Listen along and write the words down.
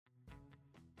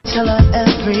tell her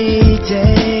every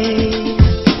day.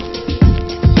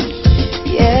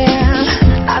 Yeah,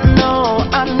 I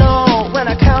know, when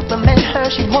I compliment her,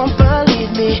 she won't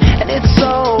believe me. And it's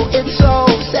so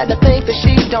sad to think that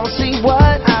she don't see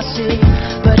what I see.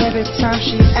 But every time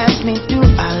she asks me, do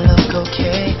I look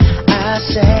okay, I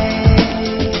say,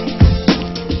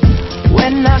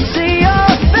 when I see your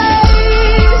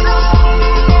face,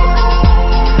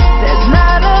 there's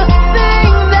not a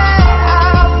thing that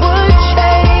I would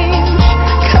change,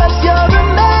 'cause you're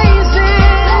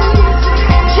amazing,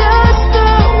 just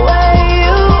the way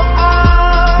you are.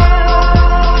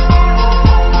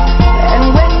 And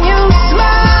when you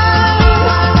smile,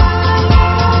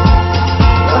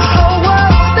 the whole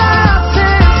world stops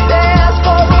and stares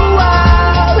for a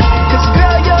while. 'Cause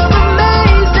girl, you're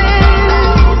amazing,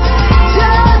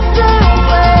 just the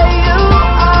way you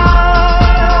are.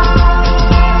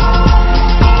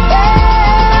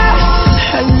 Yeah.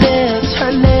 Her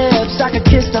lips, I could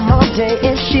kiss them all day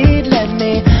if she'd let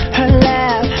me. Her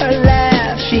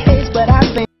laugh, she hates, but I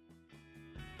think.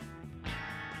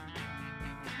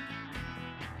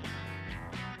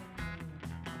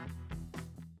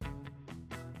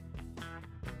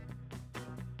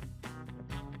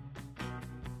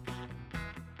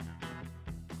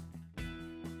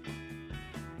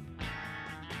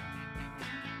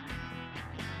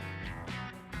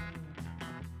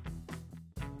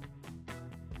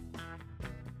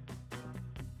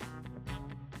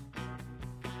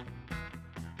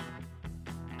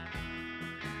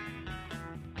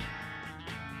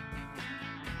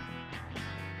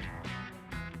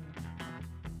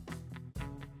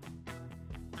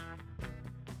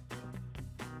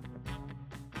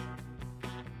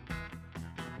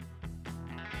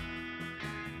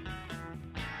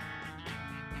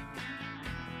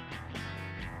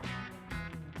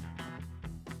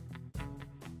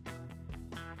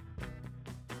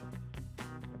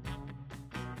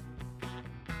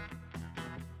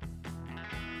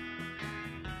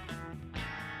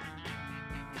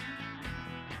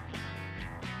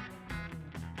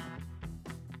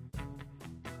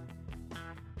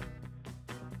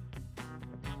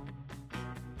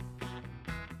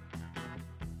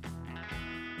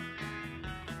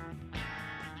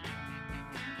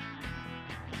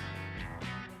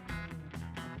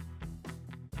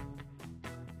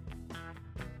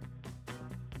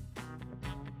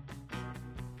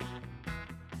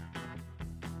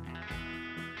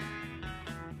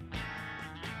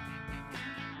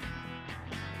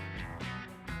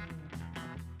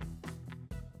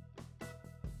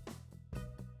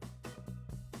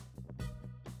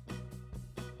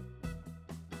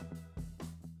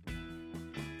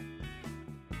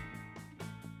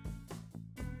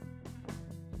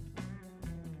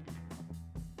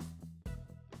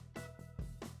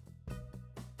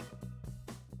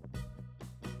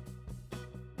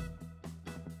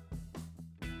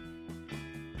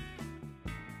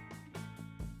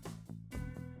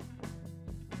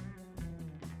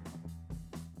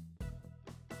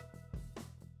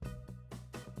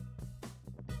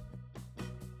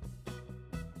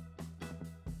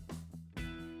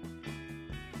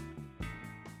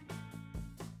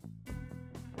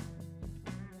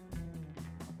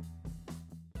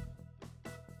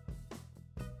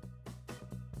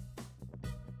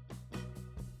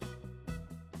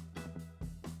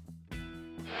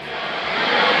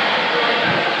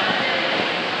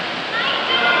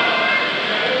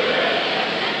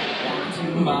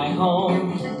 My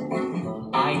home,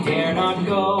 I dare not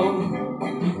go,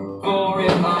 for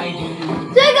if I do,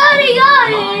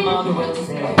 my mother will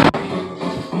say,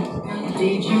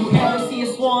 did you ever see a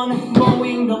swan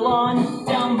mowing the lawn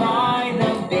down by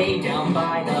the bay,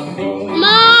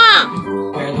 Mom!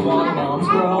 Where the watermelons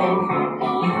grow?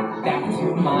 Back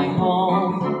to my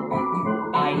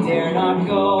home, I dare not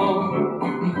go,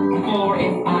 for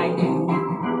if I do,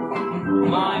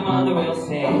 my mother will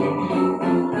say,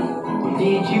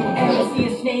 did you ever see a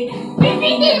snake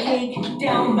making a cake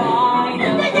down by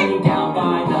the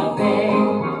bay,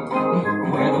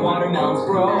 where the watermelons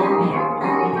grow?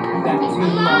 Back to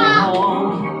my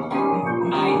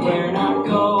home, I dare not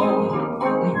go,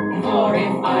 for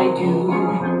if I do,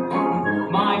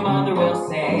 my mother will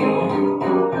say,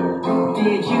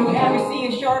 did you ever see a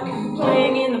shark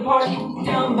playing in the park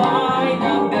down by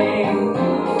the bay?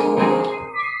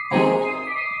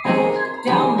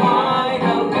 Down by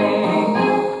the bay.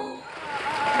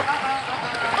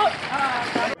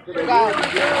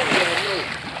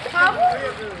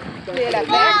 Did a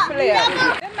backflip.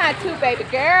 They're my two baby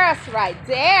girls right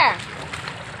there.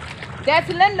 That's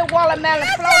Linda Watermelon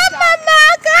Flow. That's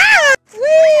my girl.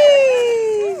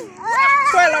 Whee!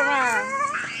 Twirl around.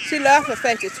 She loves for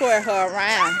Faith to twirl her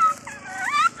around.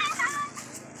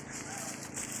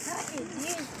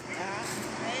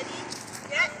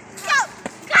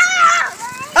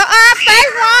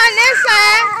 Faith won this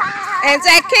time. And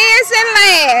Zacchaeus in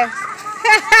last.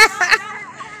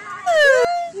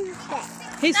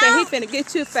 He said he finna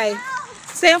get you, Faith.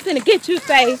 Say I'm finna get you,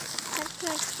 Faith.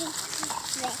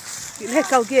 Let's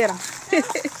go get him.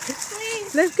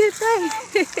 Let's get Faith.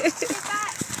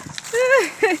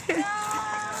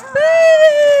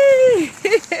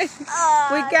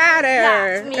 We got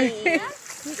her.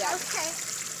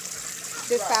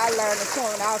 This how I learned to swim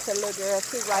when I was a little girl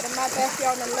too. Right in my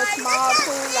backyard in a little small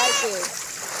pool like this.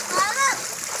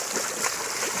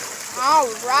 All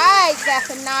right,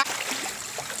 Zephaniah.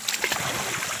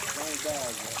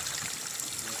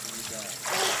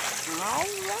 All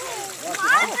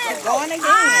right. Going again.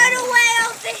 All the way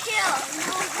over here.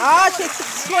 Oh, she's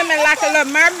swimming like a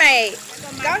little mermaid.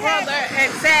 Go ahead.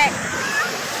 And Zach.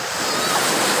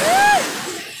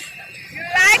 You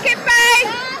like it, babe?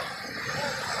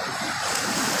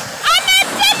 I'm not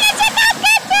sitting to go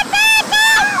get the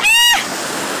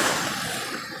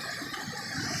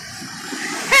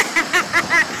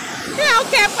He don't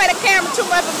care for the camera too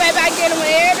much, but baby, I get him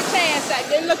every chance. I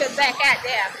get look at Zach out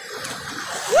there.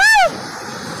 Woo!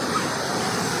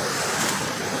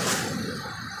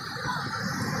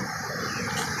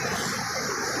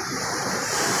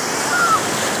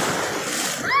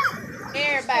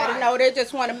 Everybody know they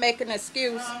just want to make an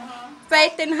excuse.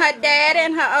 Faith and her dad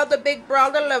and her other big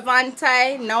brother,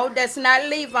 Levante. No, that's not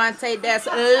Levante, that's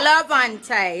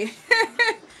Levante.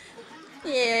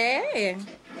 Yeah.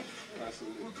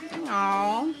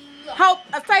 Aww. Hope,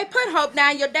 Faith, put Hope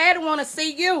down. Your daddy want to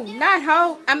see you, not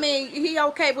Hope. I mean, he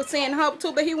okay with seeing Hope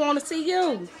too, but he want to see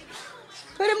you.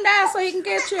 Put him down so he can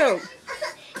get you.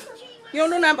 You don't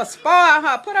do nothing but spoil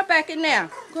her. Put her back in there.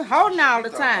 Quit holding her all the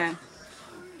time.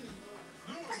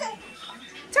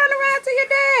 Turn around to your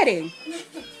daddy.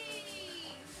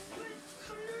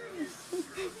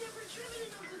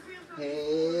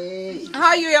 Hey.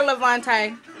 How you,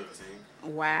 Levante?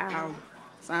 Wow.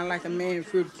 Sound like a man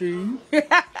 15. I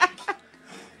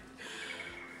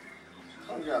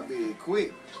gotta be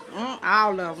quick.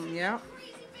 All of them, yeah.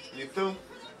 You through?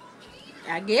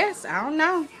 I guess. I don't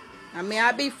know. I mean,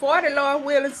 I'll be 40, Lord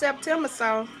will, in September,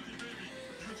 so.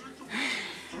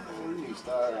 You need to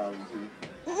start out with you.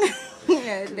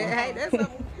 Yeah, hey, that's a...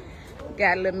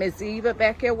 Got little Miss Eva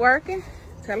back here working.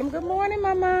 Tell them good morning,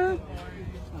 Mama.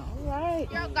 All right.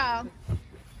 Y'all go.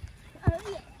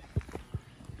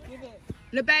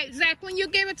 Look back, Zach, when you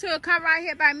give it to her, come right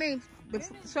here by me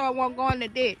so it won't go in the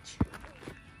ditch.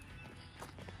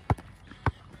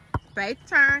 Faith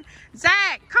turn.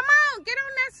 Zach, come on, get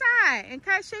on that side in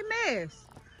case she missed.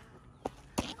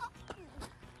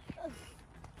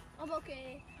 I'm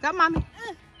okay. Go, Mommy.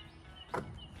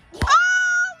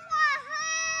 Oh, my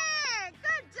hand!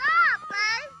 Good job,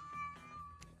 babe.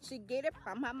 She get it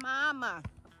from her mama.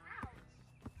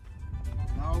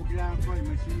 Now get out in front of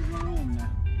me, she run home now.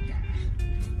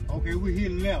 Okay, we're here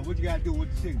left. What you gotta do with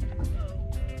the signal?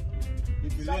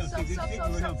 Hit the left, hit the signal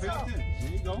right now. Pay attention.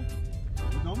 There you go.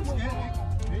 Don't be scared.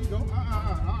 There you go.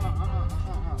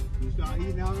 You start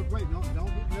eating out of the plate. Don't get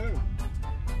nervous.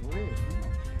 Go ahead. Come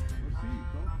on. Let's see.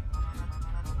 Go.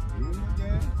 Here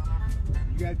again.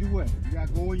 You gotta do what? You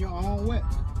gotta go in your own way. All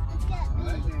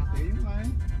right, then stay in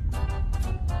line.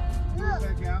 Pull it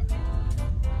back out.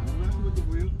 Don't mess with the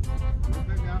wheel. Pull it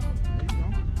back out. There you go.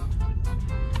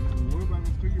 Don't worry about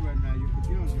the tree right now. You put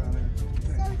on dry there.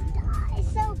 It's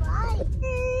so bright.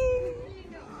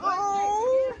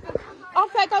 Oh,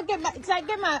 okay, go get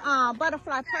my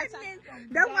butterfly purse.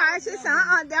 That's why she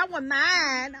said, that one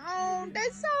mine. Oh,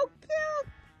 they're so cute.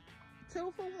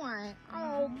 2 for 1.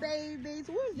 Oh, babies.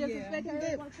 We was just expecting to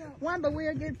get one, but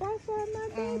we'll get both of them, my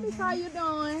babies. How you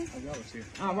doing?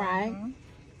 All right.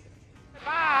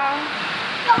 Bye.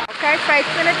 Okay,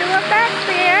 Faith's gonna do a back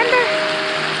bend.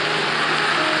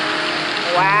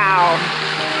 Wow.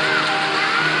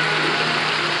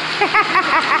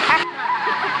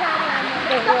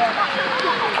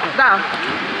 Go.